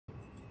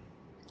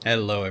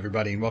Hello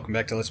everybody and welcome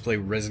back to Let's Play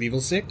Resident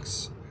Evil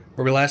 6.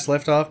 Where we last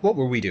left off, what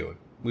were we doing?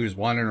 We was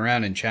wandering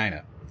around in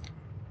China.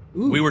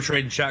 Ooh. We were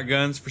trading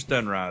shotguns for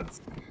stun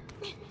rods.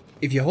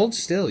 If you hold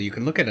still, you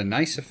can look at a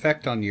nice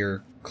effect on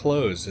your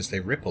clothes as they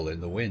ripple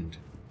in the wind.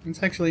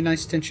 It's actually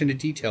nice attention to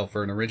detail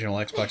for an original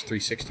Xbox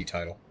 360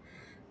 title.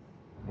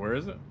 Where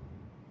is it?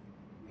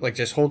 Like,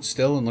 just hold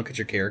still and look at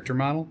your character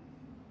model.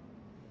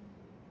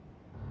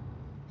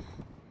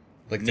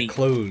 Like, the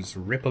clothes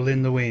ripple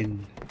in the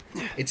wind.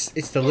 It's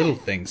the little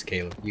things,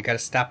 Caleb. You gotta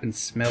stop and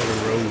smell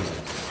the roses.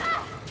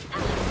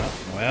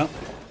 Well,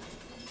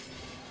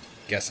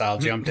 guess I'll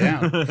jump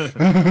down.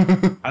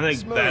 I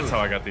think that's how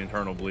I got the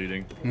internal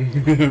bleeding.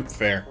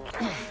 Fair.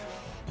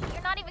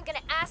 You're not even gonna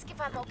ask if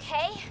I'm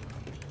okay?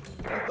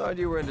 I thought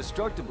you were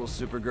indestructible,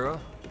 Supergirl.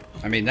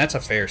 I mean, that's a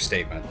fair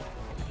statement.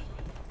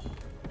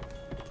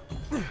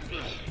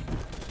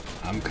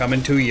 I'm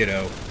coming to you,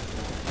 though.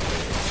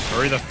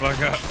 Hurry the fuck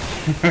up.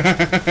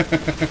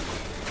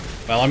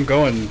 Well, I'm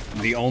going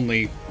the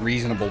only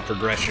reasonable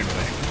progression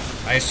way.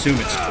 I assume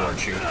it's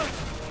towards you.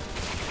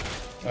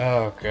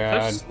 Oh,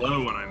 God. So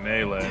slow when I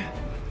melee.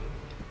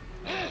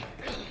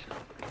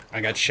 I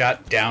got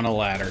shot down a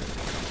ladder.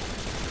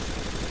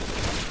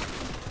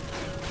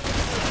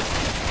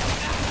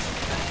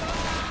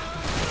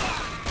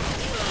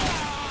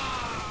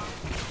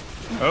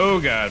 Oh,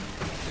 God.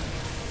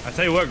 I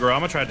tell you what, girl,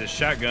 I'm gonna try this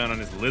shotgun on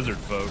this lizard,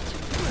 folks.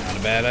 Not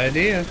a bad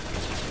idea.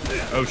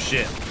 Oh,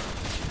 shit.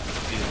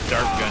 He just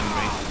dart gunned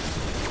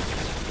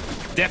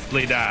me.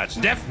 Deftly dodge.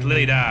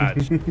 Deftly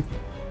dodge.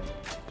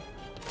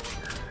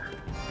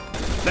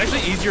 It's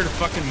actually easier to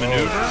fucking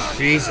maneuver. Oh,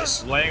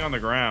 Jesus. Laying on the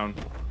ground.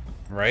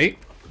 Right?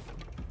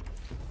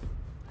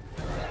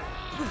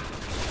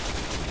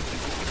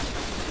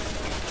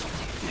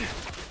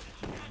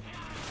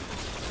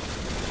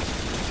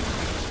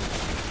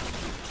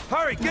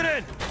 Hurry, get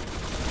in!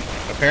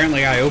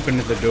 Apparently I opened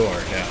the door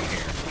down here.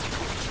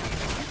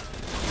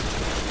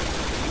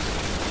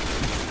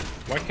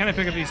 Why can't I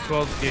pick up these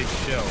 12-gauge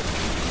shells?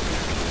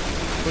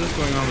 What is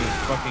going on with this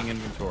fucking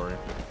inventory?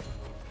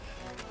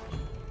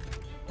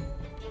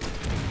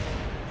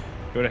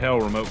 Go to hell,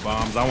 remote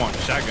bombs. I want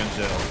shotgun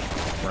shells.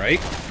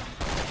 Right?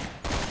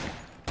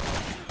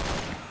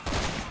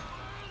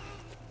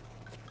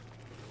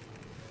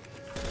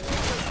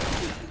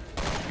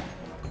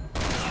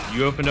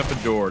 You opened up a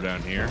door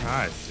down here.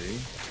 I see.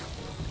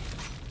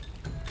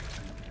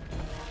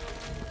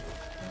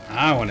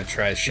 I want to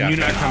try shotgun. Can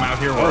you not come out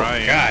here where I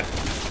am? God.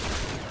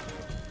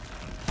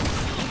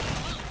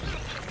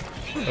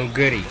 Oh,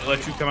 goody.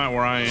 Let you come out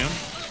where I am?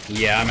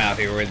 Yeah, I'm out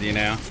here with you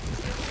now.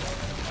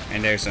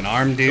 And there's an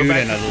armed dude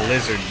and a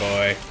lizard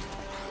boy.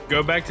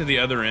 Go back to the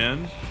other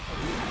end.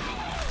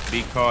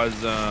 Because,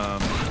 I've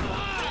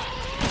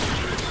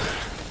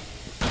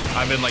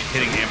been, like,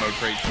 hitting ammo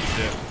crates and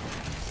shit.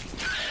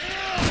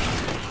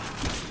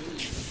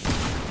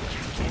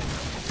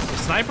 The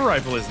sniper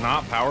rifle is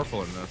not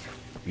powerful in this.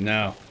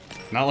 No.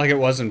 Not like it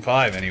was in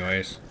 5,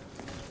 anyways.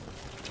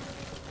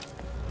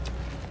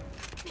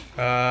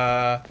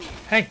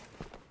 Hey.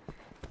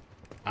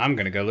 I'm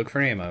gonna go look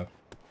for ammo.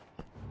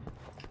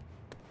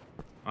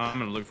 I'm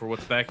gonna look for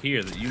what's back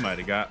here that you might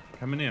have got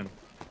coming in.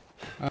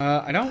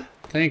 I don't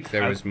think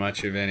there was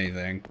much of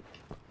anything.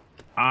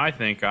 I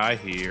think I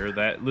hear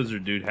that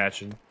lizard dude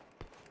hatching.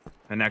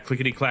 And now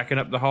clickety-clacking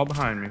up the hall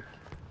behind me.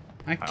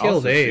 I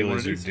killed a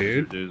lizard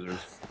dude.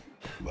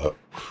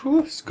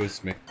 Whew,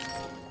 excuse me.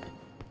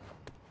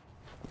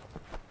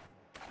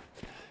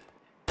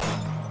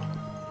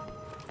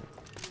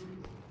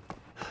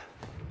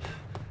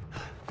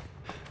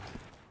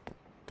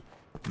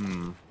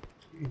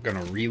 I'm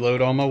gonna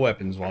reload all my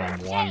weapons while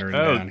I'm wandering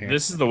down here.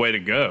 This is the way to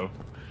go.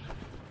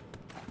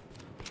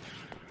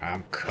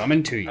 I'm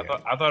coming to you.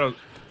 I thought it was...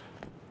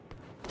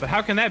 But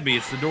how can that be?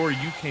 It's the door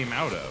you came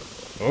out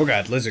of. Oh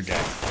god, lizard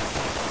guy.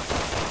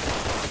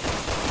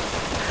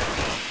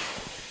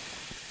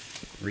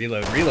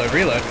 Reload, reload,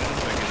 reload.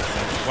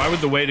 Why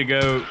would the way to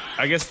go...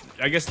 I guess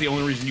the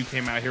only reason you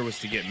came out here was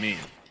to get me.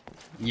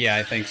 Yeah,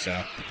 I think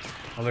so.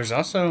 Well, there's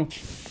also...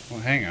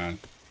 Well, hang on.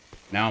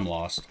 Now I'm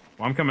lost.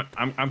 Well,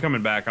 I'm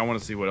coming back. I want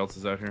to see what else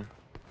is out here.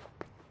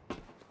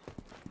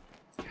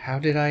 How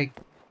did I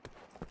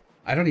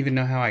don't even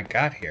know how I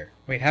got here.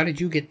 Wait, how did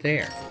you get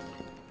there?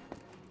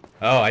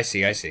 Oh, I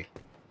see, I see.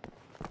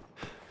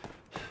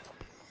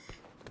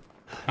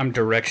 I'm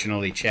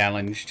directionally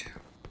challenged.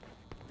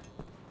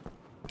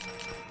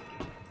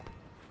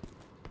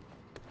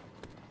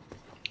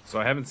 So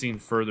I haven't seen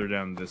further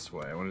down this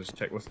way. I want to just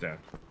check what's down.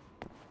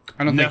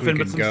 I don't think we Nothing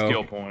but could some go.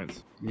 skill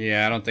points.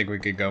 Yeah, I don't think we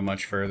could go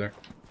much further.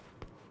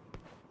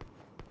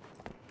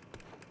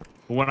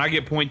 But when I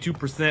get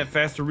 0.2%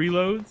 faster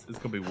reloads, it's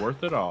gonna be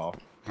worth it all.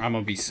 I'm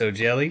gonna be so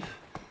jelly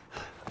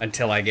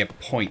until I get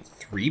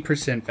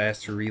 0.3%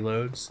 faster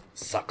reloads.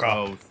 Suck up.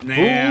 Oh,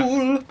 snap.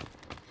 Fool.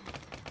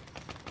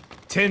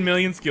 10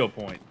 million skill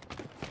point.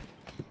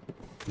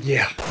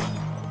 Yeah.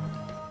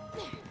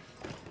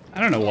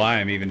 I don't know why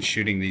I'm even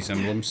shooting these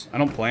emblems. I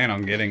don't plan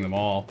on getting them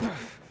all.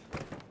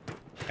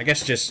 I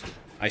guess just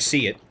I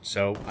see it,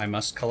 so I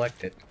must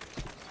collect it.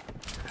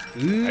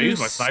 Ooh, I use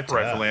my sniper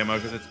stuff. rifle ammo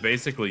because it's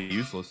basically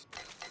useless.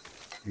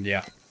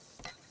 Yeah.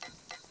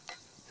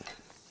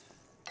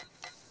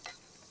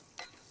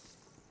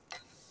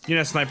 You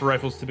know, sniper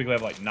rifles typically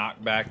have like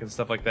knockback and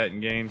stuff like that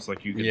in games.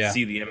 Like you can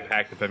see the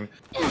impact of them.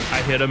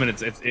 I hit them, and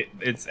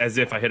it's as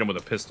if I hit them with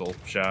a pistol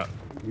shot.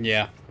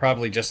 Yeah,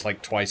 probably just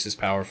like twice as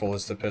powerful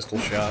as the pistol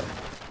shot,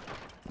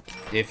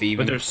 if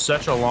even. But there's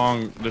such a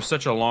long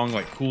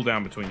like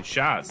cooldown between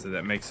shots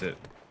that makes it.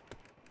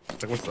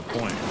 It's like, what's the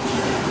point?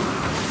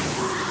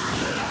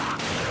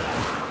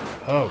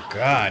 Oh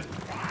God.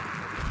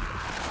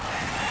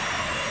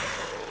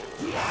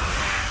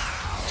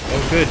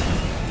 Oh good,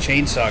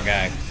 chainsaw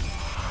guy.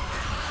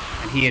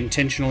 And he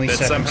intentionally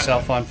set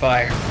himself on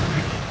fire.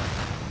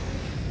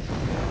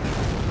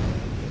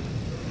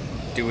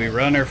 Do we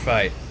run or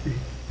fight?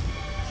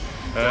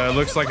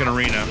 Looks like an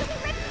arena.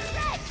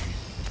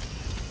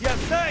 Yeah,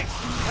 thanks.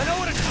 I know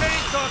what a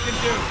chainsaw can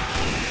do.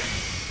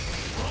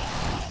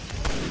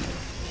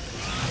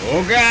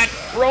 Oh God!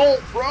 Roll!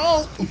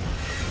 Roll!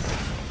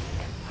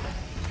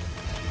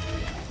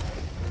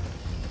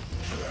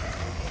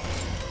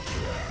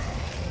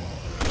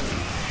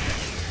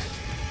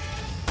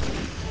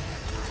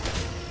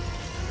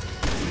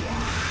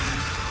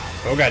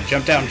 Oh God,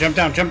 jump down, jump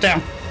down, jump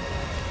down!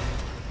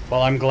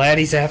 Well, I'm glad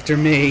he's after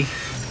me.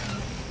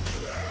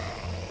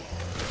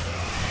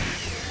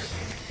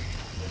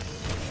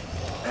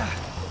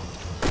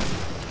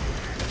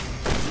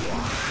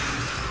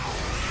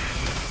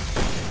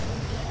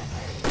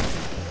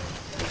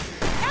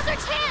 Now's our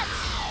chance!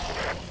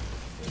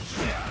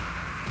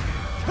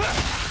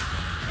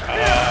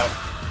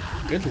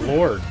 Good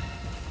Lord.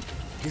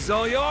 He's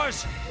all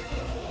yours.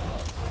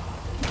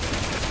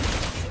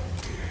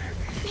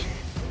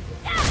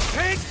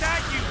 Take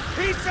that, you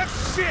piece of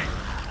shit!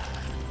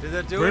 Did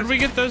that do Where it? did we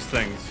get those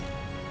things?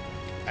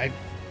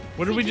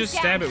 What did we just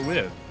stab it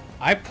with?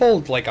 I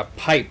pulled like a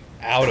pipe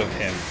out of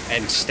him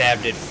and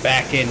stabbed it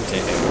back into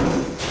him.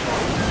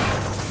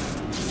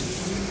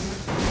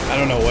 I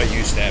don't know what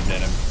you stabbed at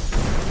him.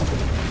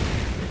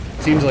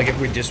 Seems like if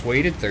we just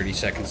waited 30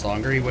 seconds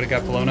longer, he would have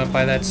got blown up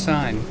by that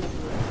sign.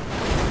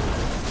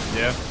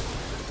 Yeah.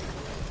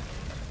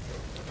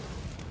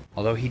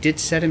 Although he did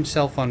set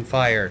himself on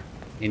fire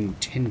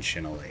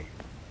intentionally.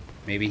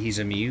 Maybe he's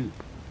immune.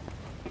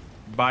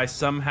 By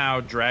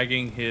somehow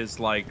dragging his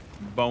like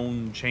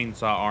bone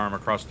chainsaw arm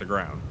across the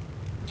ground.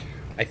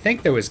 I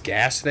think there was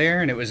gas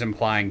there, and it was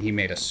implying he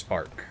made a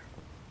spark.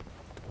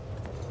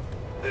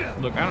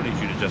 Look, I don't need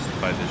you to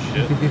justify this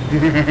shit.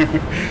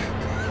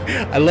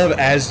 I love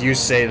as you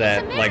say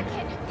that, like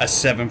a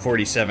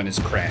 747 is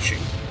crashing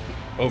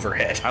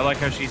overhead. I like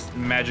how she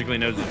magically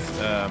knows it's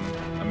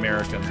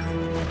American.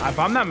 If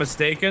I'm not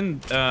mistaken,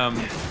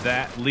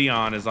 that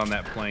Leon is on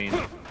that plane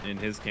in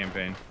his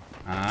campaign.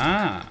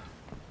 Ah.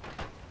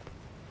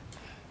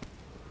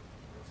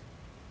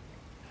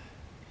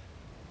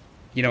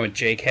 You know what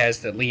Jake has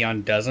that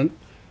Leon doesn't?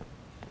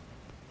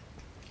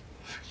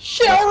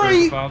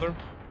 Sherry! Father?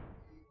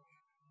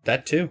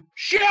 That too.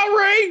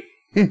 Sherry!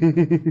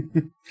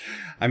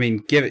 I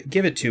mean, give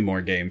it 2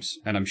 more games,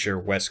 and I'm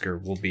sure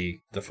Wesker will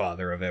be the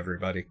father of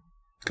everybody.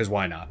 Because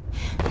why not?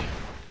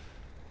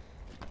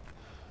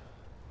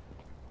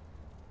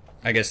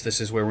 I guess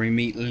this is where we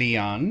meet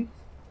Leon.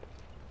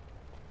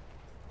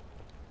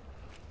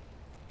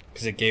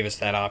 Because it gave us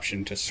that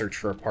option to search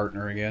for a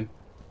partner again.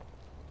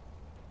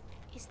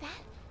 Is that...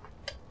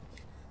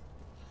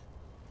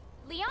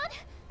 Leon?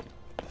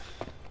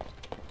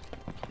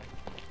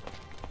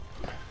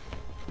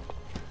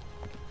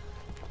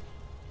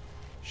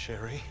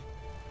 Sherry?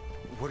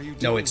 What are you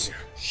doing? No, it's here?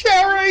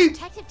 Sherry!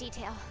 Detective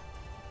detail.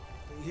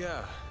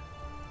 Yeah.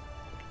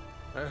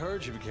 I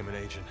heard you became an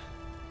agent.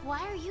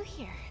 Why are you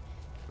here?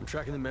 I'm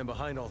tracking the man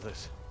behind all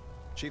this.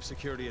 Chief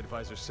Security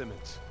Advisor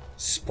Simmons.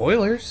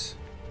 Spoilers?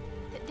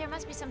 There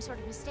must be some sort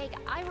of mistake.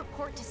 I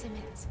report to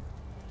Simmons.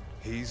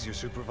 He's your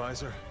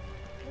supervisor?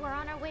 We're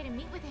on our way to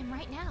meet with him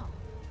right now.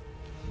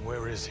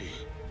 Where is he?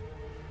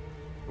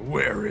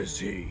 Where is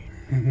he?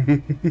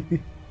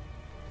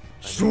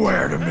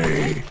 Swear to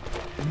me!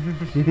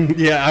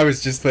 Yeah, I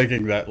was just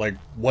thinking that, like,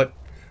 what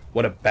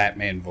a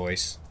Batman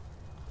voice.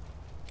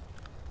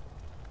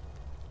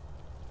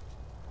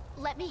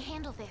 Let me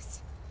handle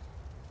this.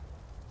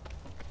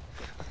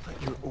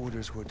 Your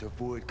orders were to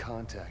avoid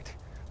contact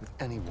with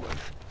anyone.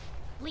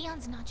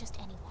 Leon's not just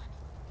anyone.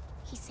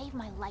 He saved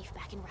my life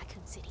back in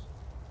Raccoon City.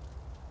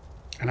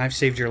 And I've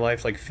saved your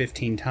life like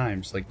 15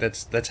 times. Like,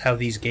 that's how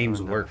these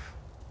games work.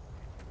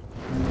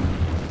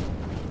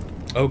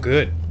 Oh,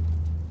 good.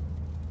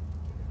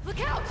 Look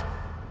out!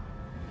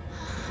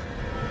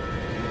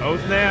 Oh,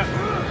 snap.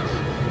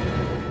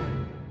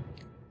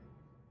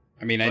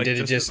 I mean, I Like did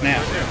it just like now.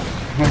 right there.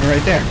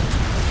 Right there.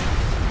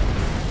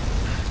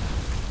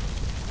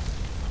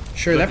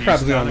 Sure, Look,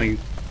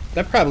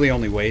 that probably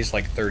only weighs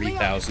like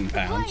 30,000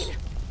 pounds.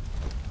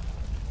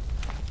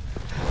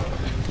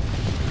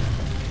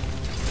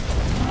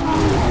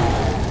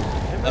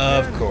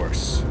 Of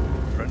course.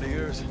 Friend of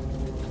yours?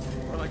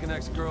 Or like an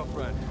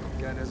ex-girlfriend?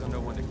 Guy doesn't know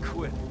when to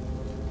quit.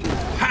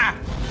 Ha!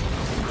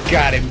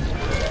 Got him.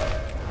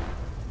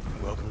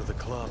 Welcome to the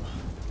club.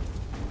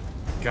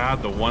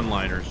 God, the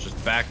one-liners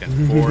just back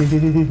and forth.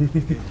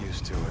 Get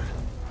used to it.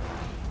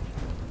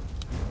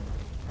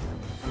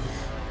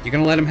 You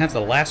gonna let him have the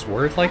last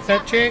word like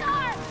that, Jake?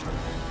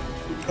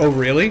 Oh,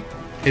 really?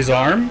 His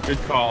arm? Good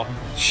call.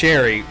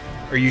 Sherry,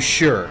 are you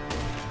sure?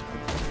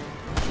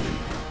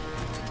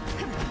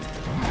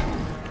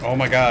 Oh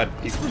my god.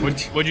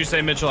 What'd you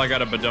say, Mitchell? I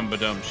got a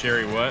badum.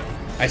 Sherry, what?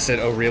 I said,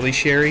 oh really,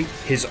 Sherry?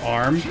 His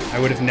arm? I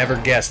would have never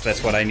guessed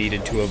that's what I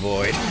needed to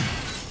avoid.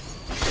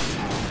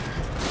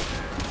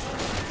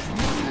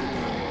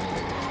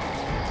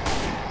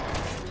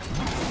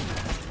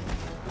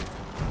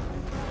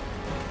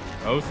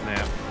 Oh,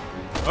 snap.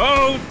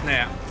 Oh,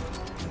 snap.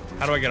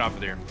 How do I get off of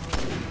there?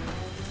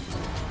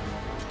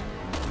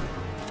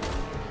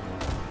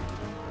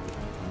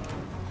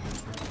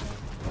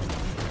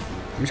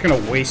 I'm just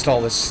gonna waste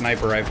all this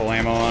sniper rifle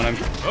ammo on him.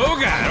 Oh,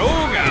 God.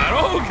 Oh, God.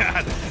 Oh,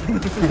 God.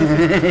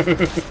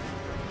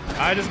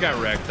 I just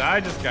got wrecked.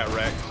 I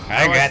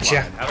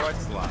gotcha. How do I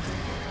slide?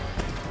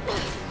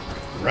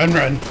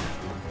 Run.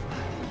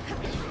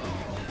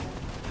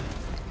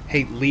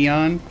 Hey,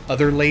 Leon,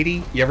 other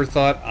lady, you ever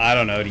thought, I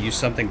don't know, to use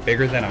something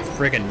bigger than a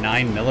friggin'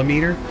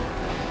 9mm?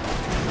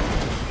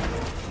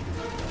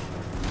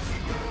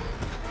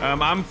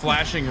 I'm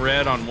flashing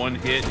red on one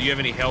hit. Do you have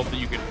any health that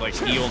you could, like,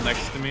 heal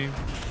next to me?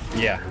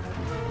 Yeah.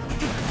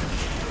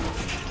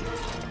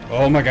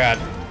 Oh my god.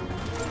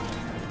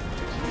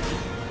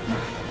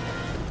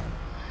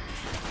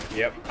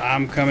 Yep,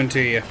 I'm coming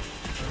to you.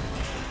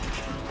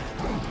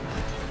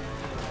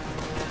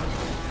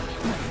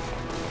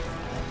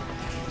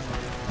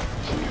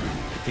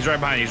 He's right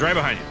behind you. He's right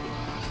behind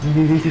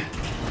you.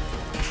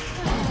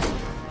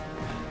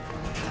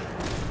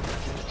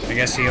 I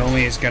guess he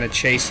only is gonna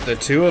chase the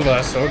two of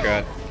us. Oh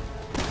god.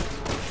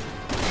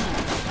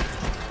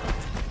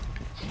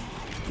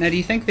 Now, do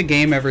you think the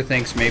game ever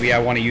thinks maybe I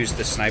want to use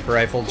the sniper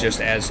rifle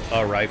just as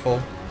a rifle?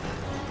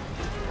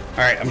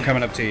 Alright, I'm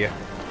coming up to you.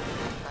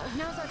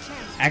 Now's our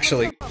chance.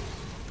 Actually,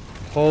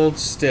 hold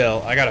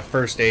still. I got a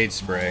first aid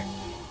spray.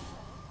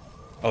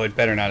 Oh, it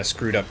better not have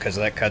screwed up because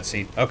of that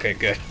cutscene. Okay,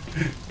 good.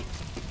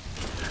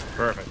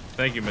 Perfect.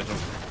 Thank you, Mitchell.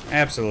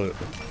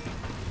 Absolutely.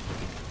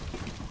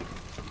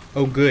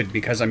 Oh, good,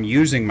 because I'm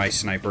using my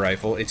sniper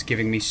rifle, it's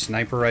giving me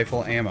sniper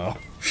rifle ammo.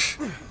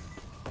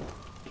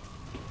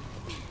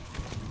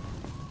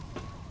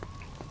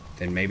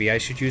 Then maybe I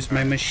should use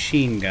my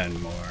machine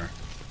gun more.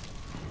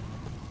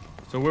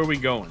 So where are we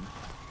going?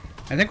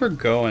 I think we're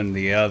going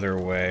the other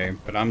way,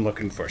 but I'm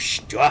looking for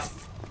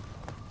stuff.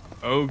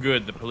 Oh,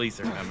 good. The police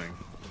are coming.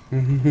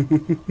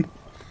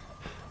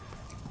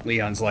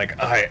 Leon's like,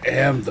 I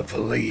am the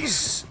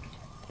police.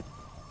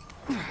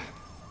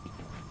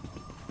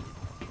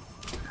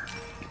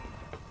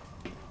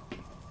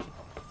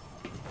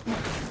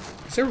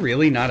 Is there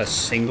really not a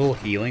single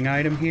healing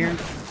item here?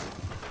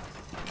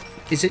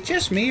 Is it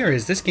just me, or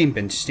has this game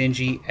been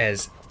stingy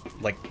as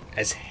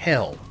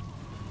hell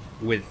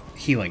with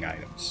healing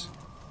items?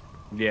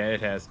 Yeah,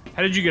 it has.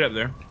 How did you get up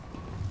there?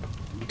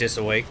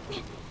 Disawake.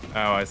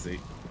 Oh, I see.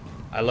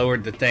 I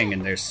lowered the thing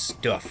and there's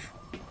stuff.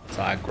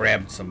 So I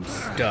grabbed some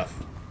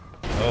stuff.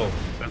 Oh.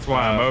 That's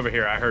why I'm over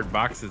here. I heard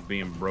boxes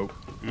being broke.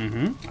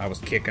 Mm-hmm. I was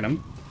kicking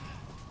them.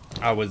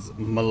 I was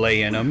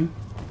meleeing them.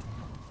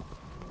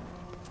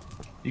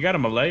 You gotta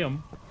melee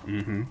them.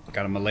 Mm-hmm.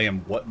 Gotta melee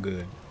them what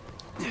good.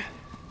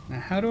 Now,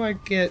 how do I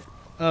get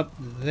up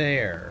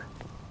there?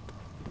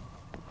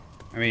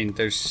 I mean,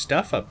 there's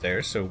stuff up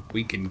there, so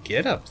we can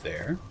get up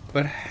there.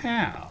 But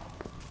how?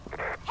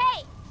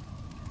 Hey!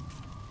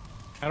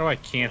 How do I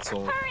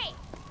cancel? Hurry!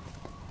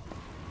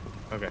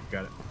 Okay,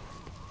 got it.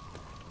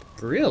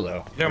 For real,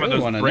 though. You talking about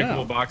really those breakable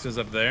know. boxes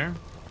up there?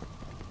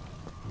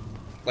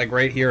 Like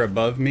right here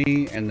above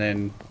me, and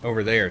then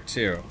over there,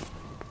 too.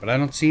 But I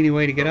don't see any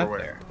way to get up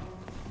there.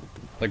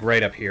 Like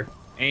right up here.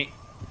 Ain't.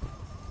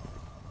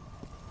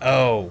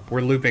 Oh,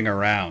 we're looping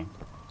around.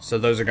 So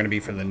those are going to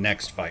be for the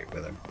next fight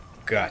with him.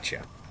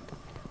 Gotcha.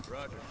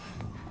 Roger.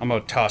 I'm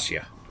going to toss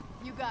you.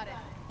 You got it.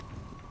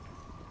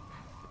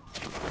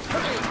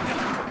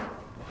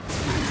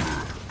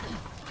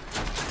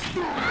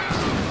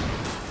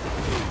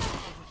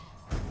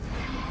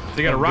 So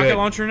you got a Oh, rocket good.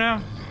 launcher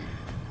now?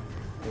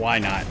 Why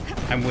not?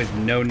 I'm with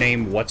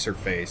no-name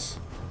what's-her-face.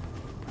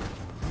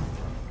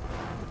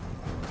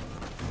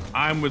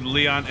 I'm with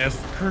Leon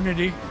S.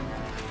 Kennedy.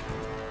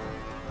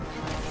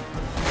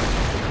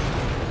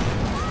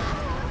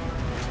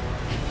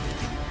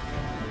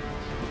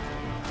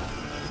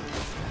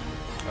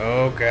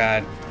 Oh,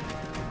 God.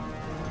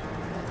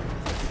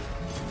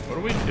 What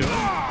are we doing?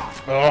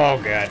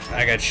 Oh, God.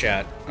 I got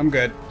shot. I'm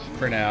good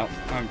for now.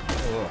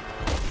 Ugh.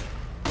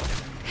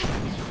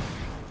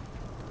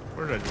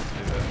 Where did I just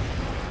do that?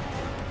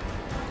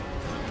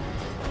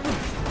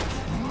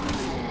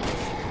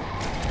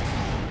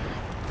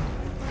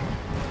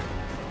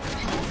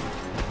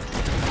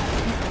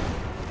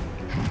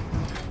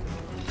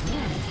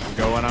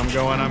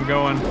 I'm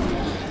going.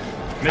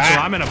 Mitchell,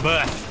 I'm in a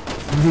bus.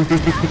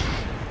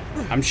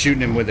 I'm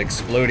shooting him with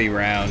explodey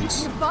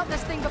rounds. You bought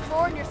this thing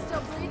before and you're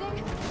still bleeding?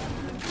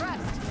 I'm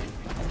impressed.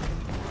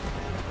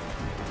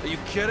 Are you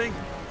kidding?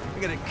 I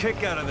get a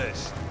kick out of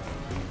this.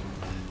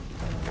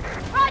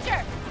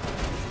 Roger!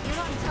 You're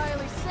not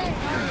entirely safe,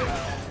 are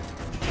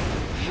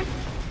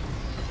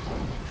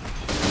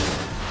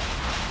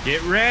you?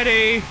 Get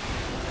ready.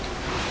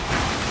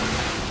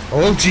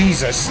 Oh,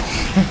 Jesus.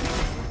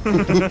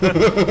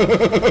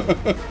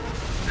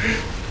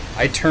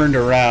 I turned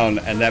around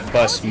and that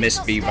bus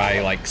missed me by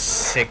like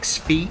 6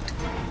 feet.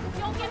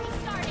 Don't get me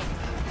started.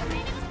 The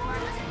meaning of war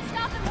must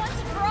stop it once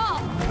and for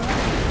all.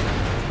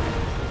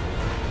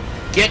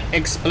 Get What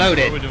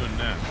exploded. are we doing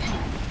now?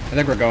 I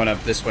think we're going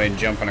up this way and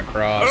jumping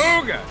across.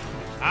 Oh god,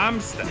 I'm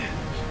stuck.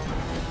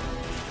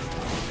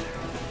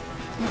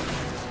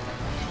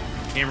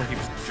 Camera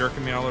keeps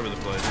jerking me all over the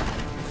place.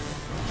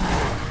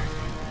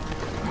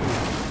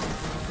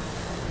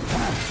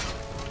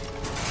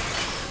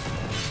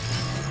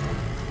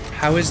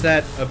 How is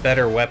that a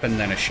better weapon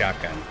than a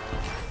shotgun?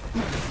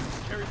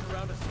 Carries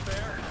around a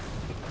spare.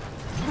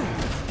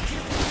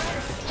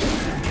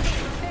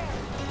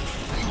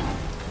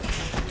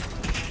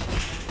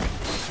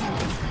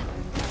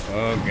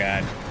 Oh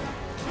god.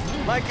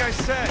 Like I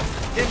said,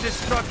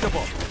 indestructible.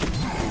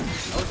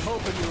 I was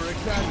hoping you were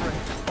exaggerating.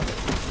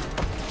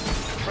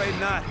 Afraid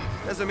not.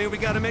 Doesn't mean we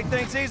gotta make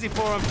things easy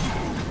for him.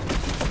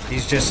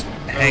 He's just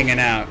hanging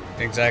out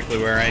exactly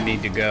where I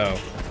need to go.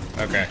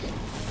 Okay.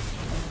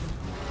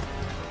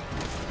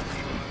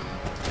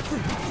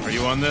 Are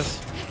you on this?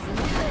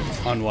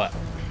 On what?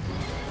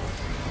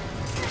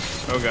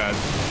 Oh god.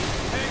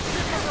 Hey,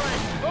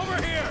 ship over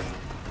here!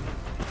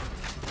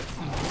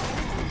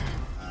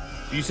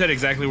 You said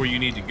exactly where you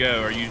need to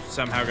go. Are you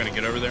somehow gonna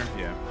get over there?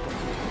 Yeah.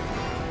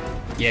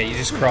 Yeah, you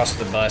just cross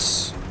the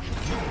bus.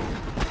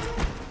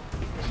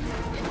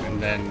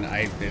 And then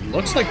it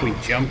looks like we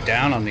jumped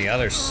down on the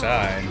other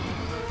side.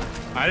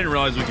 I didn't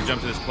realize we could jump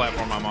to this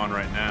platform I'm on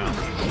right now.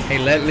 Hey,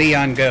 let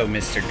Leon go,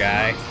 Mr.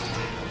 Guy.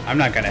 I'm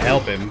not gonna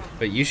help him,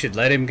 but you should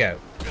let him go.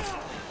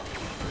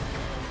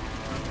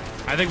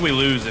 I think we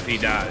lose if he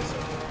dies.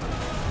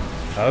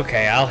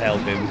 Okay, I'll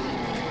help him.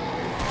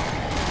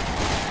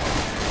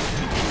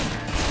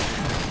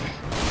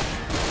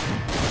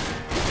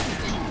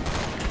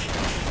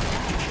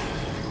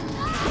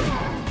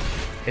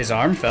 His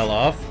arm fell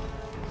off.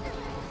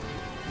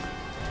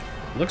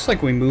 Looks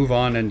like we move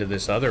on into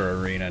this other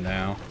arena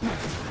now.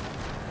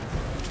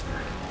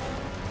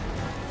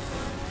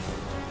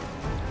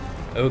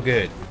 Oh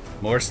good.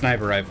 More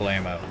sniper rifle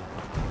ammo.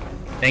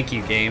 Thank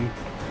you, game.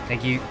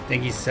 Thank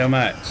you so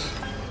much.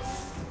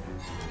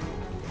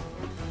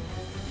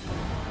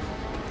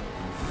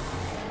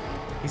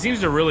 He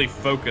seems to really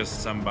focus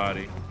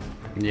somebody.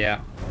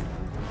 Yeah.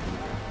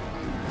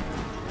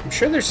 I'm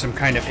sure there's some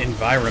kind of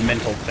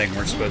environmental thing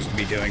we're supposed to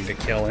be doing to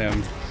kill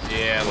him.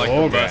 Yeah, like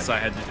Oh, the bus God. I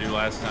had to do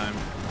last time.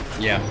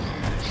 Yeah.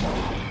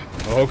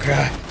 Oh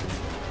god.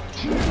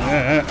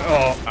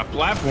 Oh, A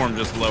platform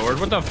just lowered.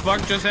 What the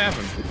fuck just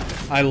happened?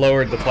 I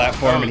lowered the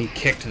platform and he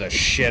kicked the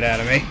shit out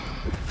of me.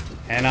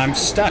 And I'm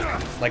stuck,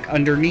 like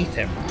underneath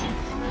him.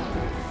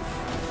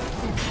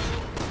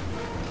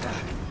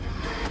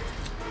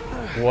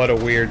 What a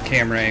weird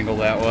camera angle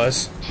that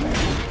was.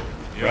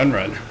 Yep. Run,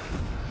 run.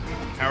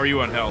 How are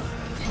you on health?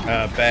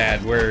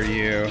 Bad. Where are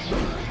you?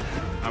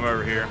 I'm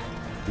over here.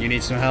 You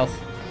need some health?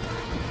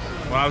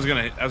 Well, I was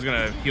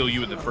gonna heal you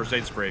with the first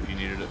aid spray if you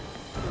needed it.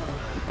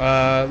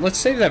 Let's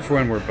save that for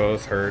when we're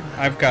both hurt.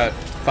 I've got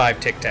 5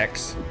 Tic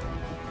Tacs.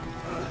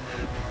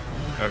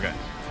 Okay.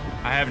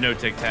 I have no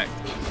tic tac,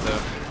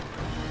 so.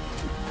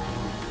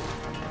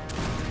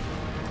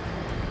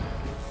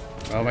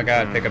 Oh my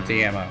god, pick up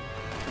the ammo.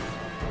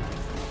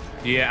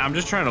 Yeah, I'm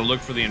just trying to look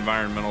for the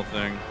environmental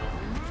thing.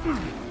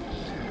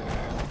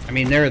 I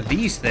mean, there are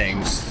these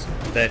things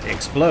that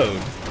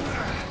explode.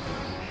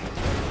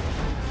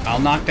 I'll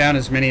knock down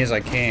as many as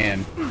I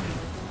can.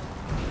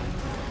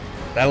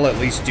 That'll at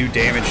least do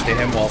damage to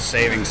him while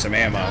saving some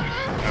ammo.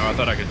 Oh, I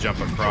thought I could jump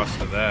across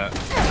to that.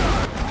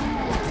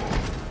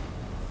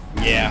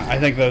 Yeah, I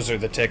think those are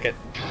the ticket.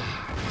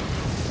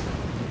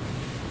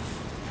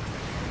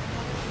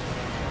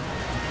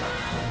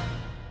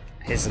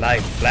 His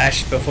life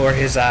flashed before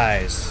his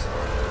eyes.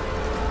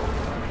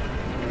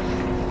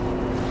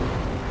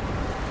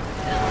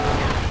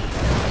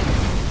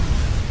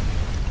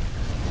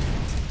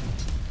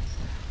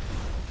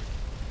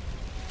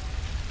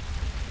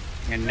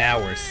 And now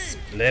we're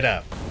split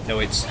up. No,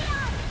 it's...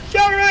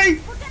 Jerry!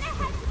 We're gonna head to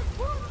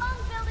the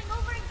Wulong building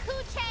over in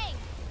Kuchang.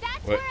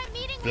 That's What? where I'm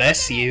meeting with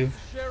Bless the- you.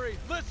 Sherry,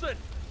 listen!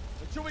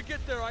 Until we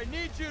get there, I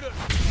need you to...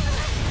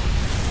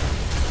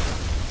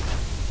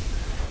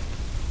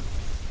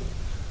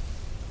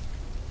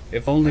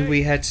 If only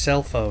we had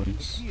cell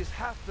phones. He is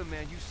half the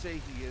man you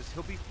say he is.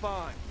 He'll be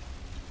fine.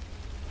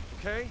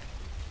 Okay?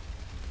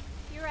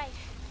 You're right.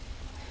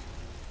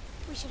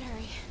 We should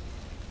hurry.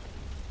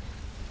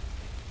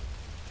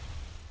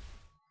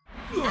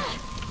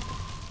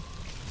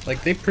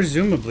 Like, they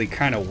presumably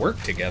kind of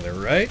work together,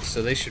 right?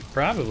 So they should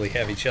probably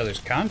have each other's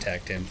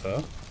contact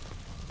info.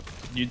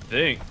 You'd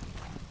think.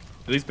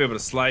 least be able to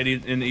slide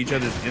into each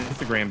other's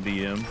Instagram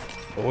DM.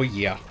 Oh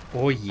yeah.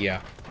 Oh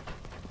yeah.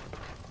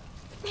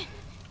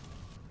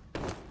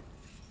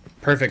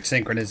 Perfect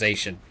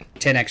synchronization.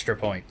 10 extra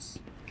points.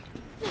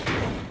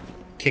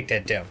 Kick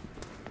that dough.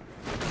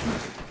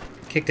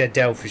 Kick that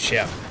dough for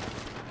sure.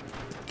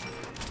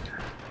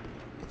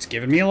 It's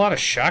giving me a lot of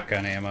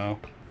shotgun ammo.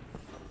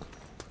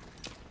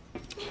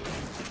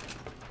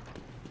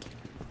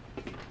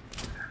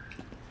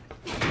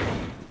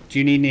 Do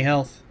you need any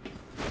health?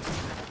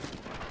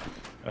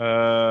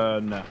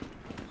 No.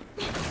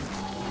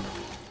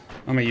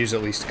 I'm gonna use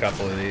at least a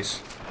couple of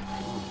these.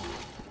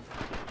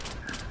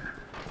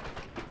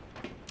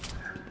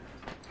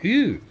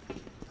 Ooh.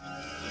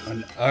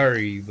 An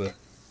herb.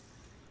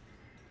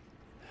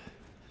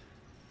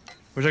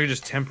 Wish I could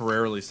just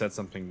temporarily set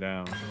something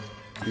down.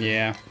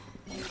 Yeah.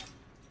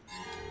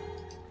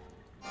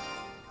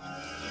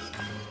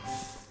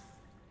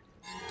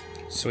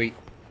 Sweet.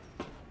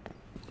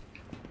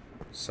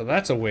 So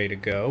that's a way to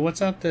go.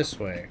 What's out this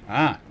way?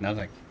 Ah,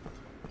 nothing.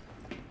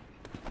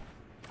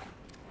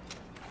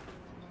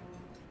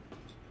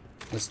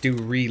 Let's do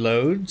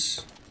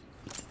reloads.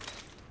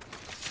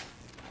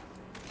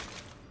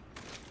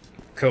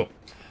 Cool.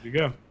 Here you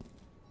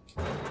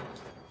go.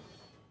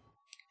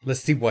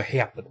 Let's see what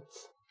happens.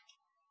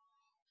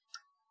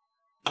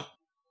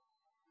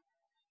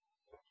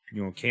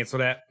 You want to cancel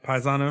that,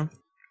 Paisano?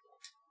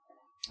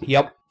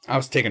 Yep. I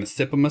was taking a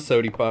sip of my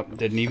soda pop.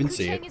 Didn't even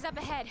see it. Is up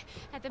ahead,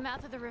 at the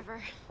mouth of the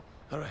river.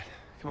 All right,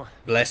 come on.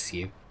 Bless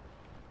you.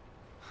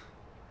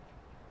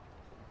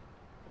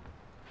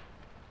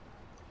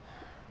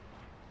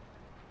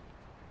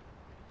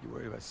 You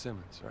worry about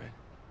Simmons, right?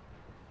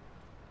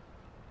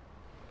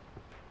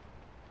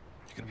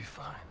 You're gonna be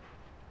fine.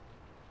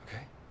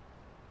 Okay?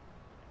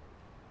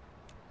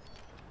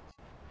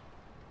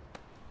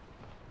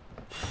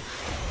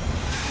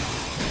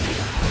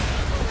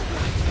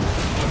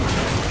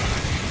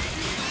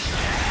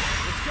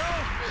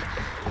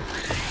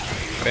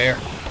 Fair.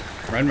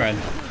 Run, run.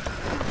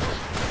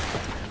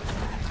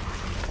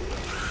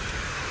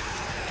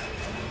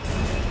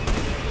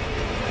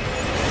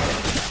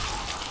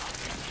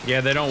 Yeah,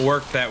 they don't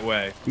work that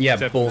way. Yeah,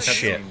 Except in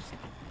bullshit. cutscenes.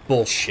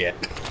 Bullshit.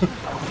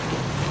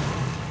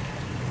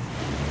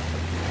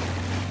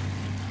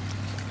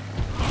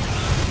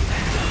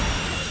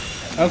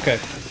 Okay.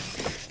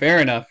 Fair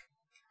enough.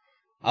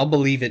 I'll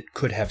believe it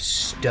could have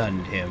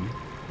stunned him.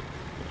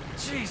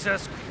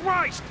 Jesus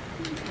Christ!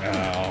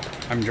 Oh,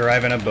 I'm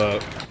driving a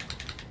boat.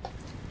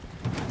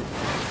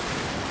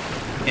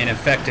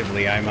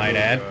 Ineffectively, I might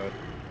add. God.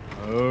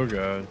 Oh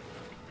god.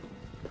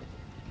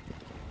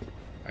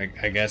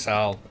 I guess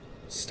I'll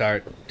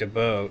start the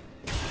boat.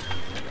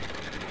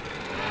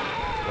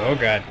 Oh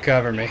god,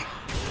 cover me.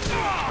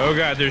 Oh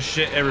god, there's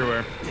shit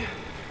everywhere.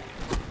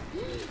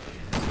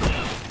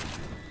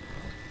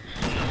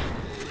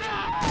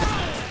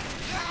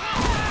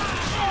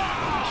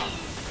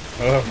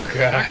 Oh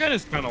That god. gun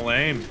is kind of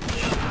lame.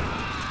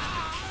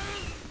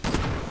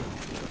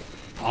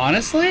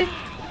 Honestly,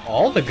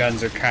 all the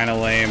guns are kind of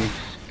lame,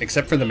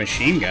 except for the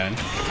machine gun.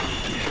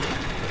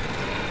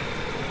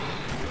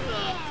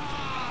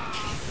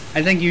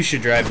 I think you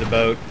should drive the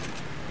boat.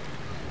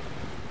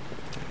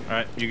 All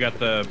right, you got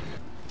the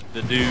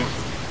dude.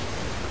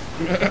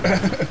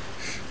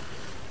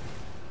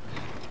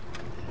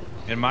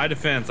 In my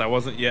defense, I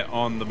wasn't yet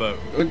on the boat.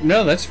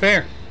 No, that's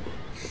fair.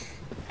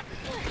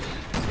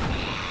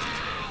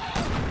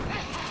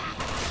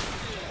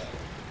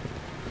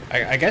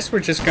 I guess we're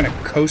just gonna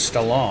coast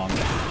along.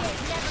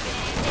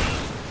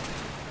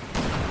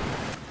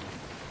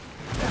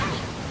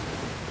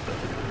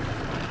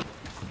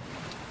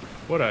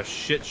 What a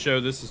shit show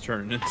this is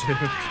turning into.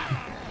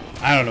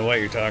 I don't know what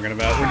you're talking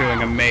about. We're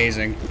doing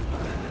amazing.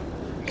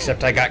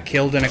 Except I got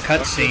killed in a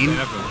cutscene.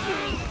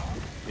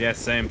 Yeah,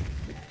 same.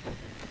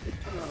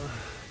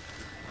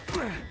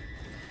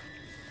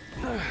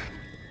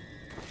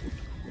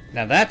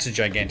 Now that's a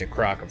gigantic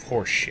crock of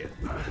horse shit.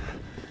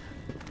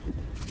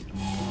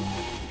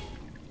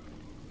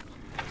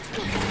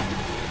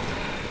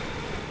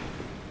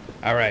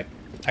 Alright,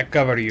 I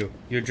cover you.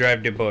 You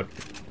drive the boat.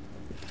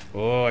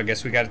 Oh, I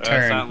guess we gotta It's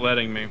turn. not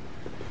letting me.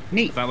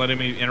 Neat. It's not letting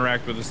me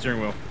interact with the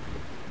steering wheel.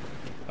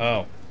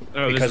 Oh,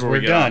 Oh, this because is where we're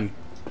we get done.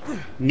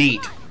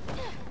 Neat.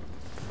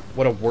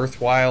 What a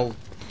worthwhile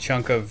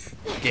chunk of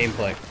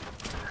gameplay.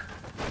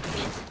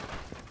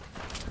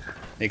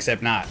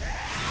 Except not.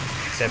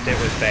 Except it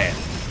was bad.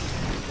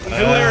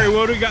 Hey Larry,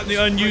 what do we got in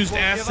the unused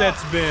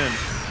assets bin?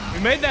 We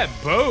made that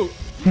boat.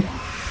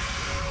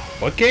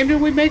 What game did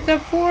we make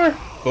that for?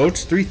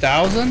 Boats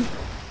 3000?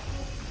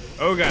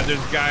 Oh god, there's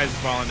guys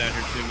falling down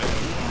here too, man.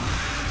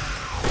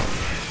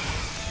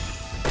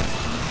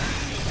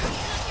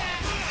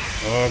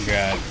 Oh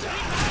god.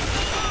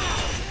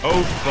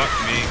 Oh fuck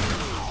me.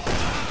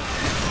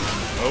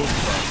 Oh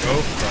fuck,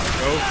 oh fuck,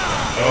 oh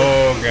fuck.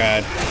 Oh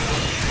god.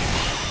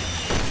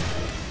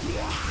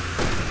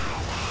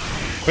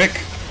 Quick!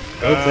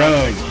 Go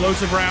prone.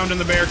 Explosive round in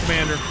the bear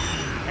commander.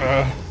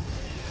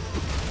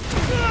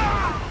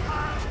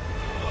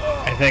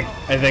 I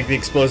think the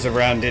explosive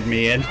round did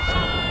me in.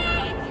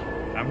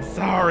 I'm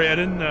sorry, I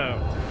didn't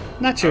know.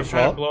 Not your I was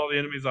trying to fault. blow all the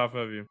enemies off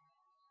of you.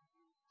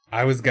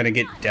 I was gonna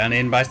get done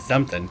in by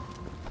something.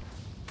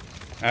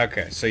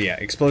 Okay, so yeah,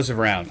 explosive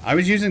round. I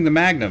was using the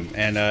Magnum,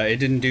 and it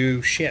didn't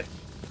do shit.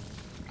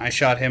 I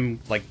shot him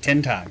like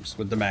 10 times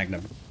with the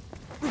Magnum.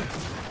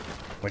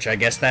 Which I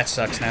guess that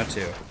sucks now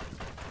too.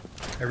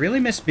 I really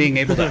miss being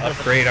able to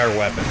upgrade our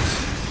weapons.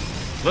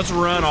 Let's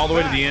run all the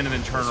way to the end and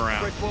then turn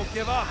around. Rick won't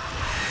give up.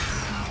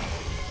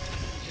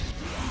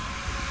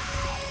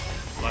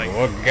 Like,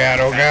 Oh god,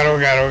 oh god, oh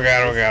god, oh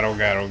god, oh god, oh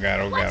god, oh god,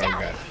 oh god, oh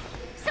god.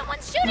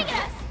 Someone's shooting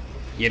at us!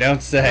 You don't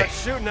They're say. not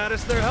shooting at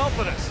us, they're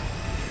helping us.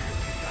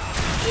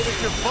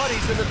 It's your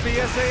buddies in the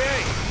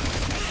BSAA.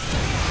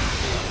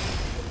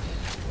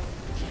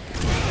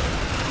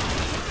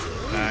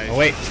 nice. Oh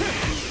wait.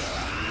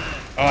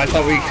 Oh, I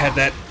thought we had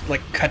that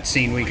like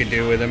cutscene we could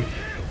do with him.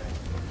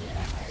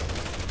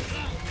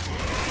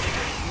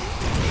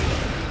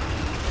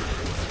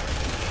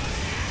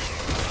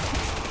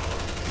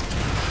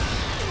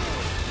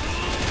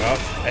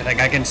 Oh, I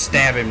think I can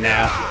stab him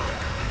now.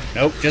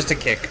 Nope, just a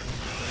kick.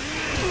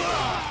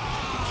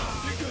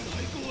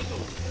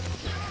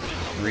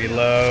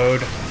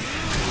 Reload.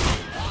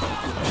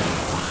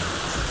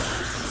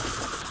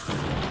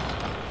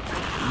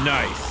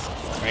 Nice.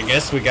 I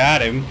guess we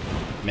got him.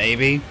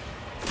 Maybe.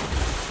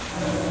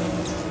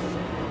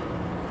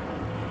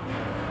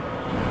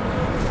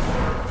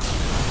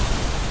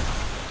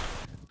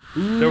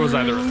 There was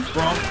either a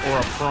frump or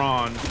a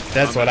prawn.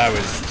 That's what I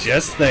was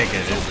just thinking.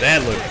 Does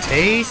that look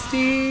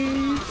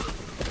tasty?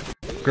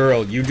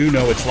 Girl, you do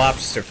know it's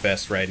Lobster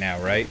Fest right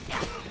now, right?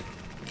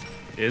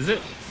 Is it?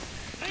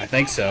 I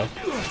think so.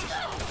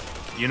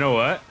 You know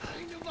what?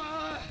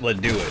 Let's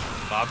do it.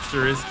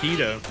 Lobster is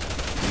keto.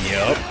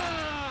 Yup.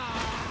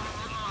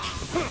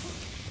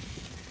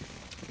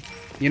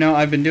 You know,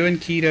 I've been doing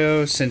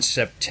keto since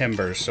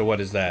September, so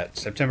what is that?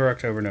 September,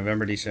 October,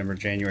 November, December,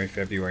 January,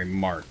 February,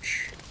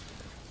 March.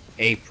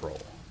 April.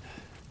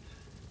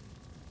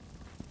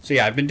 So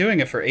yeah, I've been doing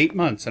it for 8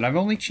 months, and I've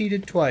only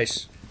cheated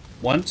twice.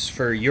 Once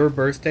for your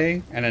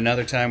birthday, and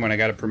another time when I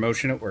got a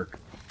promotion at work.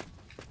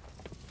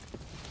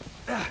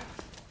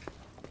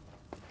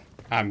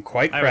 I'm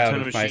quite I have a proud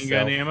ton of of machine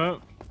gun myself.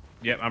 ammo.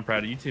 Yep, I'm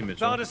proud of you too,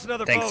 Mitchell. Found us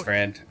another Thanks, boat.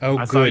 friend. Oh,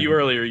 I good. saw you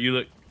earlier.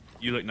 You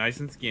look nice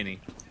and skinny.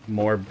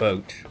 More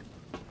boat.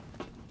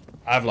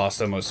 I've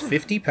lost almost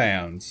 50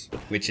 pounds,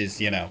 which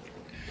is, you know,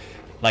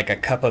 like a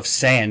cup of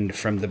sand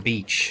from the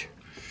beach.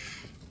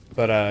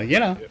 But, you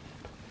know,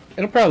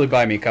 it'll probably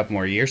buy me a couple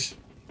more years.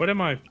 What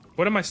am I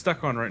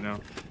stuck on right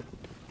now?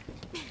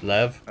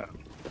 Love.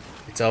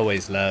 It's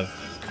always love.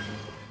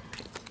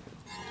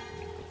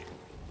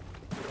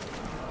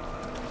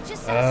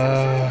 Just saw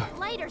some sort of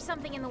light or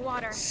something in the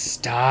water.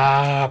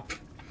 Stop.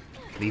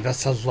 Leave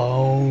us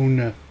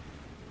alone.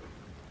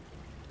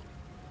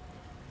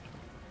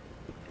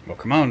 Well,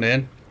 come on,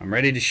 then. I'm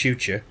ready to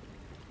shoot you.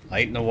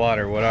 Light in the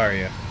water, what are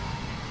you?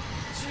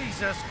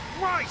 Jesus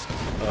Christ!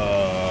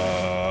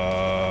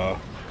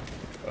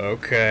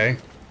 Okay.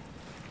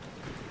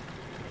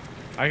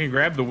 I can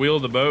grab the wheel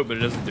of the boat, but it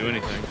doesn't do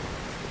anything.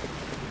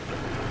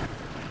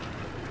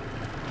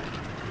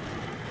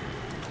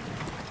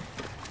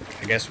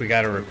 I guess we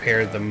gotta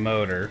repair the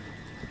motor.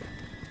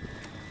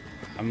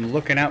 I'm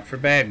looking out for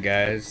bad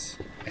guys.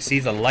 I see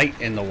the light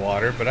in the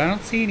water, but I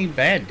don't see any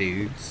bad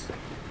dudes.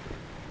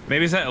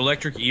 Maybe it's that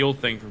electric eel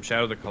thing from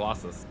Shadow of the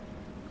Colossus.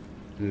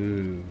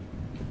 Ooh.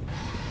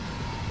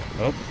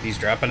 Oh, he's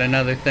dropping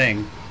another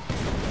thing.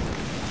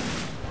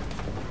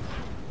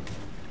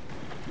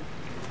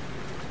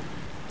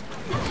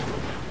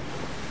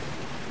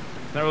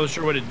 Not really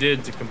sure what it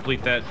did to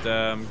complete that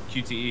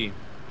QTE.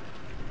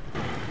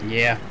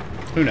 Yeah,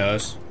 who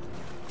knows?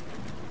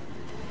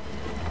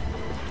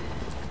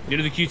 You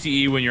do the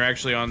QTE when you're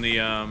actually on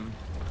the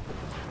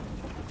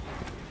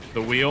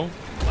wheel.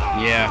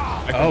 Yeah.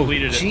 I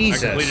completed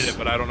Jesus. it. I completed it,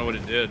 but I don't know what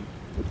it did.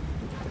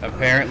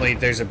 Apparently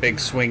there's a big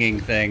swinging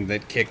thing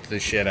that kicked the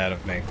shit out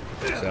of me.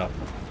 So.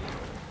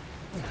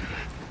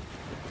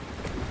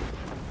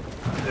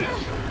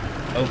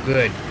 Oh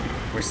good.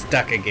 We're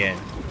stuck again.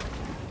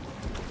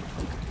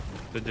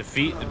 To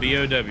defeat the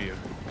BOW.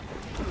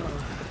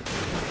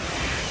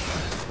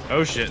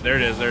 Oh shit, there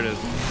it is, there it is.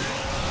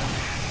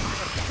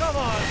 Come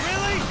on,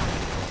 really?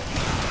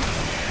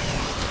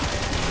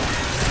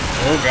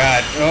 Oh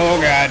god,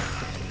 oh god.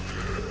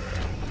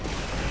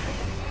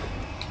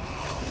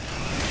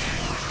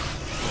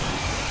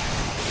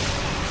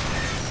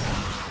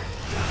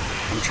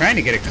 I'm trying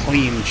to get a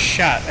clean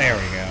shot. There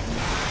we go.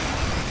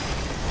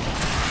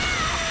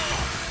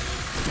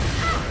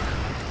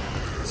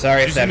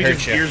 Sorry if that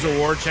hurt you. Gears of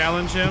War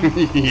challenge him?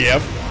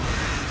 Yep.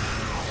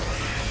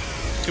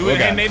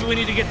 Hey, maybe we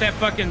need to get that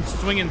fucking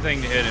swinging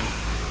thing to hit him.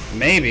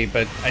 Maybe,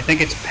 but I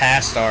think it's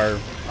past our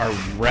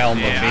realm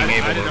of being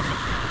able to.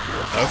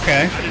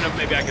 Okay. I didn't know if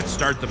maybe I could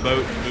start the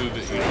boat and move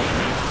it. You know what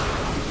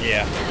I mean?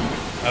 Yeah.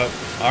 Oh,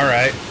 all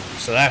right.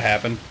 So that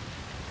happened.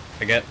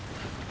 I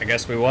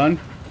guess we won.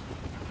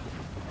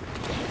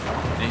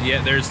 And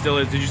yet there still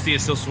is. Did you see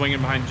it still swinging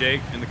behind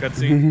Jake in the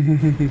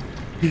cutscene?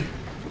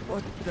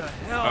 What the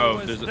hell Oh,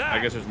 was that? I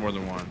guess there's more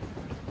than one.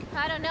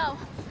 I don't know,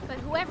 but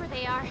whoever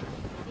they are,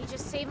 they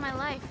just saved my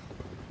life.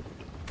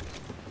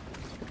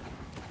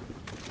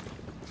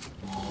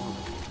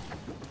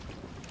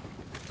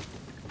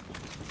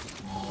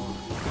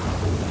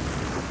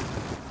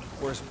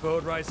 Worst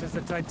boat ride since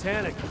the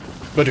Titanic.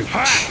 But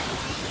come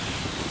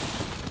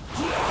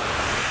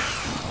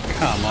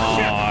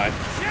on.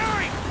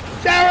 Jerry!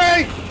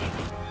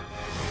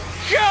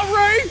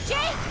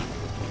 Jake!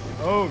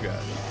 Oh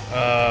god.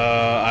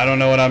 I don't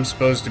know what I'm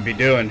supposed to be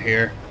doing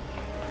here.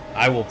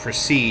 I will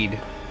proceed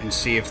and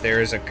see if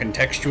there is a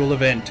contextual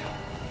event.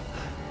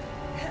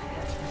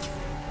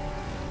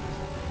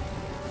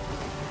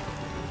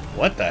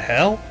 What the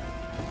hell?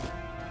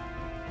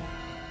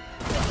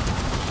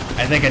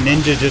 I think a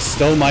ninja just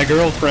stole my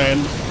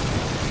girlfriend.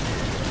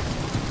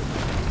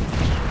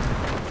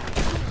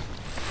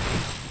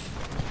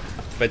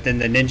 But then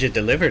the ninja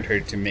delivered her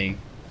to me.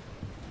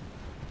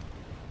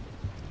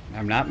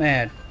 I'm not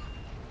mad.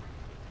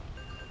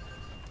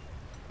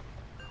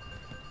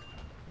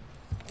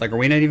 Like, are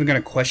we not even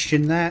gonna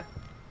question that?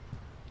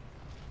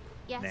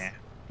 Yes.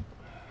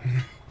 Nah.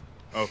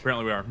 Oh,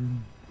 apparently we are.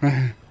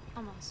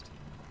 Almost.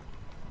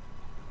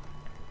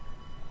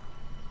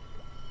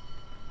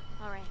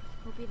 Alright,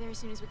 we'll be there as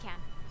soon as we can.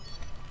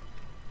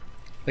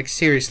 Like,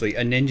 seriously,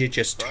 a ninja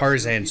just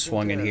Tarzan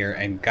swung in here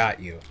and got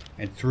you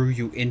and threw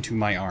you into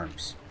my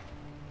arms.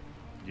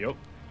 Yep.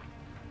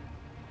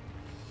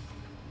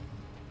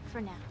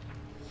 For now.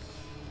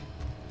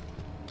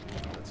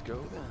 Let's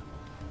go then.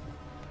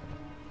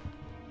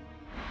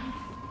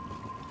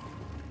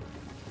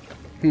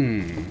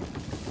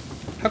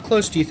 How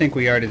close do you think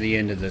we are to the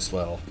end of this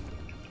level?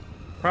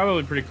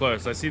 Probably pretty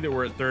close. I see that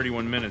we're at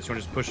 31 minutes. You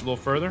want to just push a little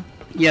further?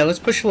 Yeah, let's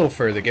push a little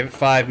further. Give it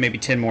 5, maybe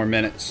 10 more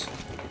minutes.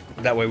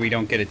 That way we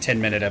don't get a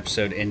 10-minute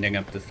episode ending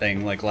up the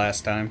thing like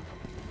last time.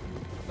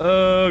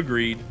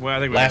 Agreed. Well, I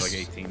think we have Last-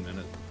 like 18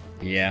 minutes.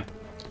 Yeah.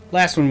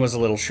 Last one was a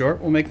little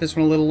short. We'll make this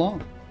one a little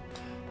long.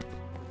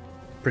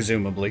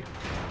 Presumably.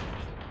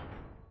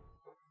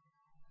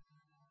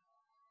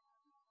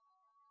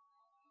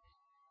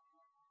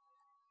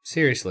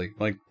 Seriously,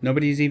 like,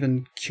 nobody's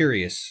even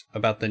curious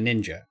about the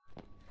ninja.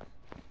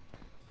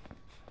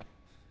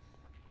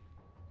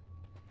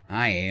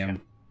 I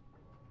am.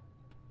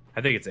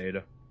 I think it's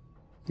Ada.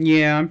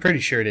 Yeah, I'm pretty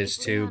sure it is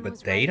too, Leon but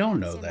was they right don't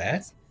about know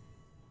that. Simmons.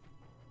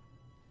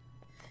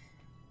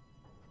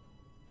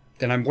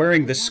 Then I'm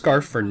wearing this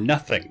scarf for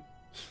nothing.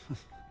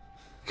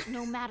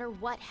 No matter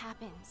what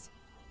happens.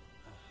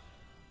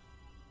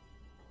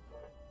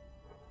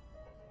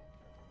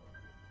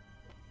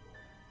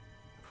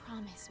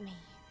 Promise me.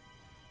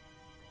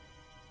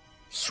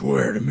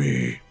 Swear to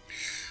me.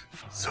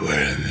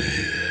 Swear to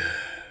me.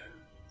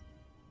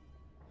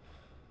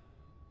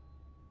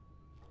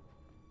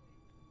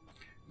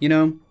 You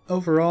know,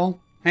 overall,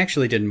 I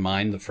actually didn't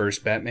mind the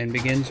first Batman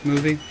Begins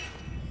movie,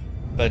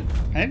 but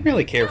I didn't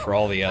really care for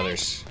all the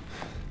others.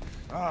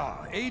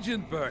 Ah,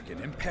 Agent Birkin,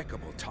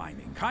 impeccable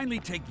timing. Kindly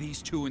take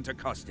these two into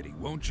custody,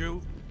 won't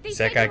you? They That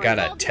said guy you were got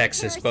a involved in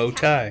Texas terrorist bow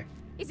attack. tie.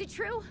 Is it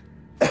true?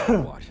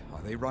 What?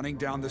 Are they running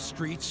down the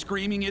street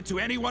screaming it to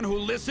anyone who'll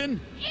listen?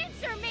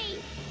 Answer me!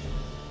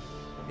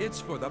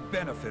 It's for the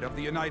benefit of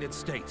the United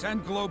States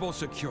and global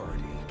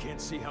security. Can't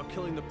see how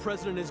killing the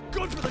president is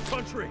good for the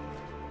country.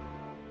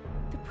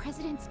 The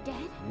president's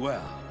dead?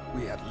 Well,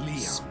 we have Leon. to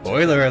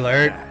Spoiler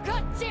alert. that.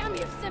 God damn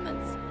you,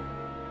 Simmons!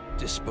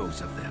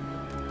 Dispose of them.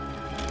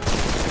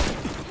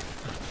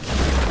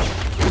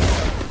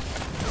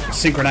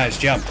 Synchronized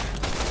jump.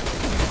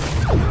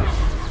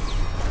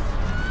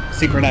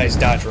 Synchronized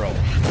dodge roll.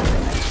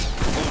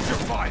 Hold your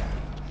fire.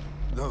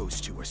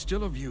 Those two are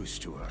still of use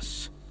to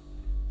us.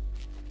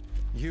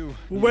 You.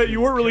 Wait,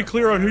 you weren't really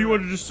clear on who you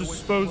wanted to just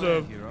dispose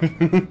of.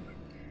 You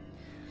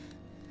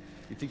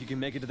think you can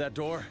make it to that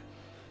door?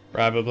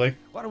 Probably.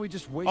 Why don't we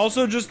just wait?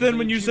 Also, just then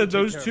when you said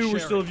those two were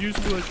still of use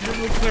to us, you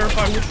didn't really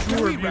clarify which two Can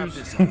were we of wrap use.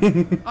 this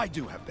up? I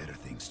do have better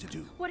things to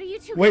do. What are you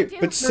two Wait,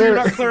 gonna but do? No, you're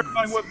not sir,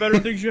 clarifying what better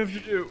things you have to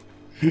do.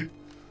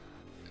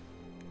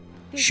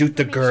 This shoot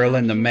the girl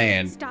and the information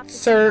man. stop the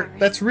Sir, terrorists.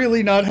 that's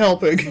really not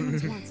helping.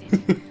 Simmons wants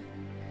it.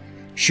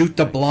 Shoot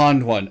the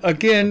blonde one.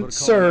 Again,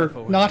 sir,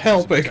 not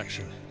helping.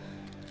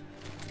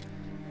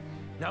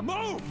 Now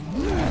move!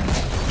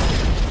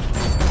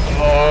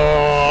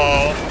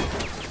 Oh,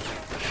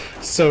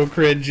 so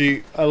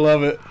cringy. I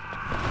love it.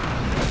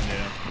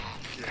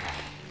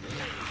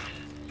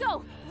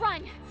 Go!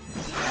 Run!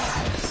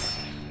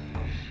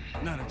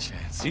 Not a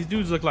chance. These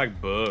dudes look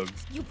like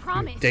bugs. You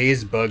promised.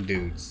 Dazed bug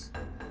dudes.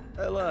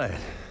 I lied.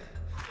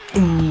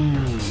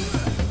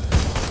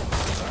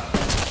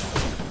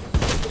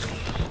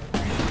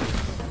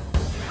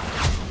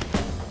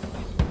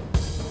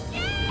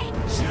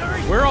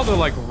 Where are all the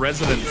like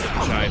residents of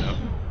China?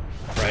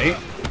 Right?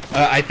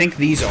 I think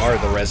these are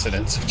the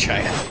residents of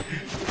China.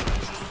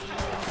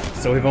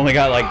 So we've only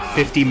got like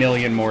 50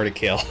 million more to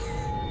kill.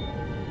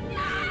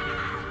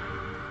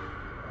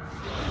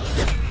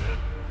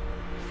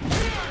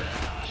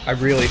 I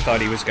really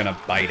thought he was gonna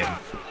bite him.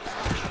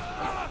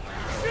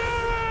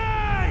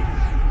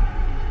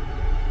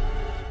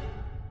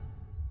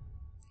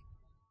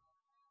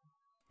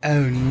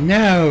 Oh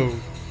no!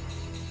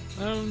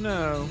 Oh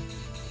no.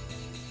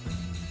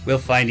 We'll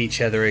find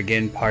each other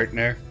again,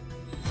 partner.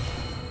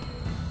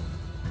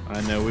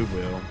 I know we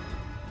will.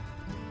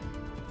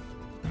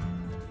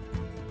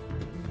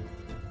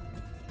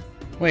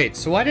 Wait,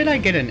 so why did I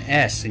get an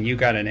S and you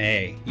got an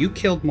A? You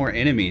killed more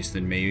enemies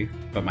than me,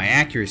 but my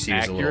accuracy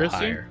was a little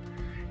higher.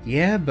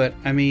 Yeah, but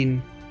I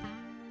mean...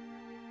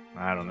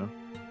 I don't know.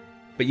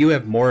 But you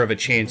have more of a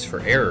chance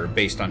for error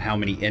based on how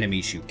many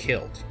enemies you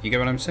killed. You get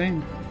what I'm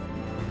saying?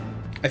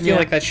 I feel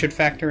like that should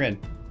factor in.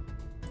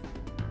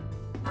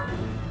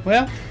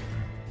 Well,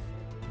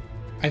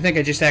 I think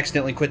I just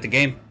accidentally quit the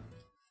game.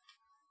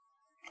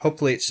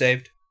 Hopefully it's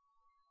saved.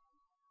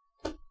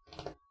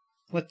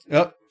 What?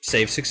 Oh,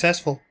 save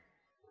successful.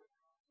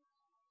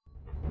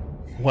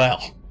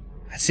 Well,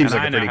 that seems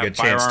like a pretty good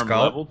chance to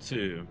call. Level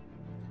 2.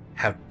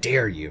 How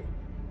dare you?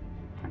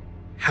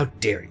 How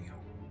dare you?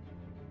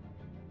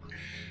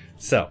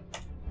 So,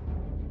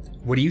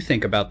 what do you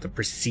think about the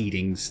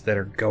proceedings that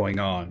are going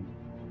on?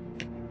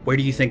 Where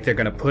do you think they're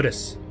going to put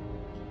us?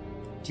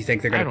 Do you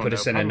think they're going to put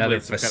us in another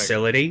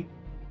facility?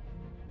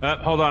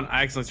 Hold on,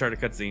 I accidentally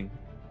started a cutscene.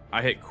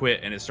 I hit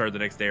quit and it started the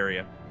next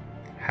area.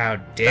 How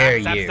dare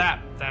you? Stop.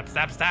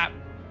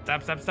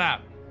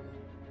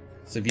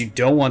 So if you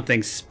don't want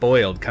things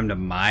spoiled, come to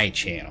my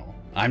channel.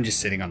 I'm just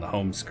sitting on the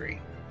home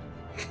screen.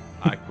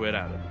 I quit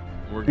out of it.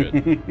 We're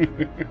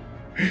good.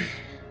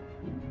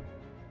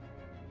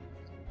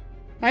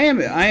 I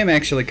am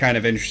actually kind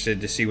of interested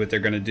to see what they're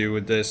going to do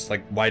with this.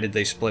 Like, why did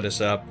they split us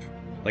up?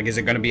 Like, is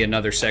it going to be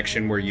another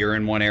section where you're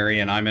in one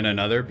area and I'm in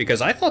another?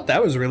 Because I thought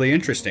that was really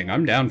interesting.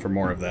 I'm down for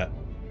more of that.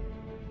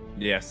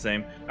 Yeah,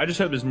 same. I just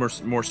hope there's more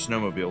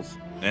snowmobiles.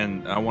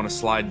 And I want to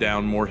slide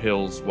down more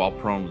hills while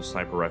prone with a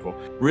sniper rifle.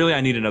 Really,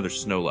 I need another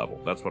snow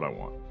level. That's what I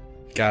want.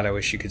 God, I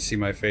wish you could see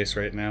my face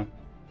right now.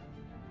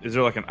 Is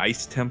there like an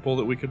ice temple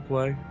that we could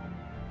play?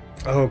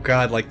 Oh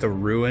god, like the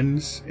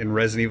ruins in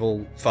Resident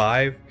Evil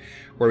 5,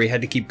 where we had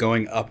to keep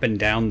going up and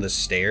down the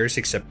stairs,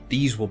 except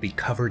these will be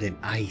covered in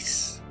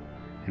ice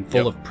and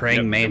full of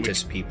praying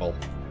mantis people.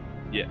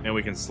 Yeah, and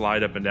we can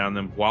slide up and down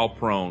them while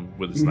prone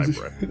with a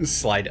sniper rifle.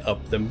 Slide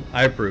up them.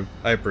 I approve.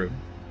 I approve.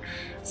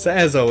 So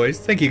as always,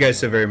 thank you guys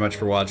so very much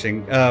for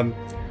watching.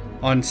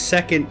 On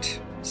second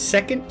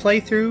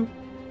playthrough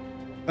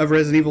of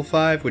Resident Evil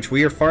 5, which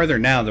we are farther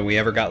now than we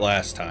ever got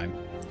last time.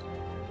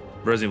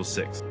 Resident Evil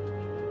 6.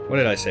 What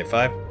did I say,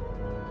 5?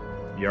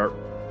 Yarp.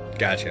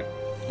 Gotcha.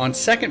 On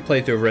second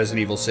playthrough of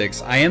Resident Evil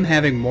 6, I am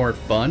having more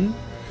fun,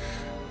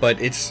 but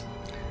it's...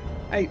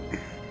 I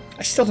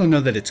still don't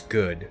know that it's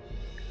good.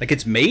 Like,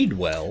 it's made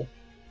well.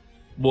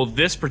 Well,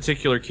 this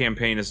particular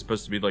campaign is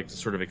supposed to be like the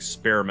sort of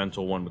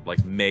experimental one with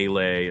like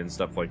melee and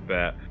stuff like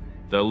that.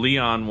 The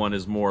Leon one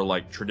is more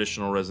like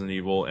traditional Resident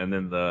Evil, and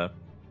then the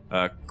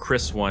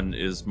Chris one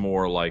is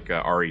more like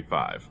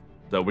RE5.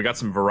 So we got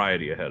some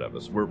variety ahead of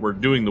us. We're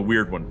doing the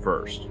weird one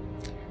first.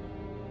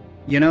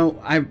 You know,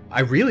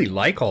 I really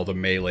like all the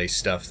melee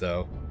stuff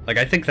though. Like,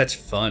 I think that's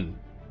fun.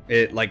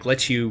 It like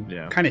lets you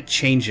kind of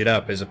change it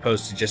up as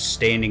opposed to just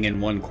standing in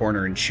one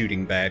corner and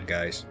shooting bad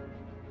guys.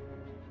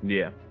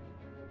 Yeah.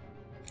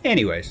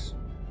 Anyways,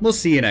 we'll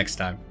see you next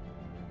time.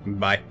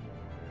 Bye.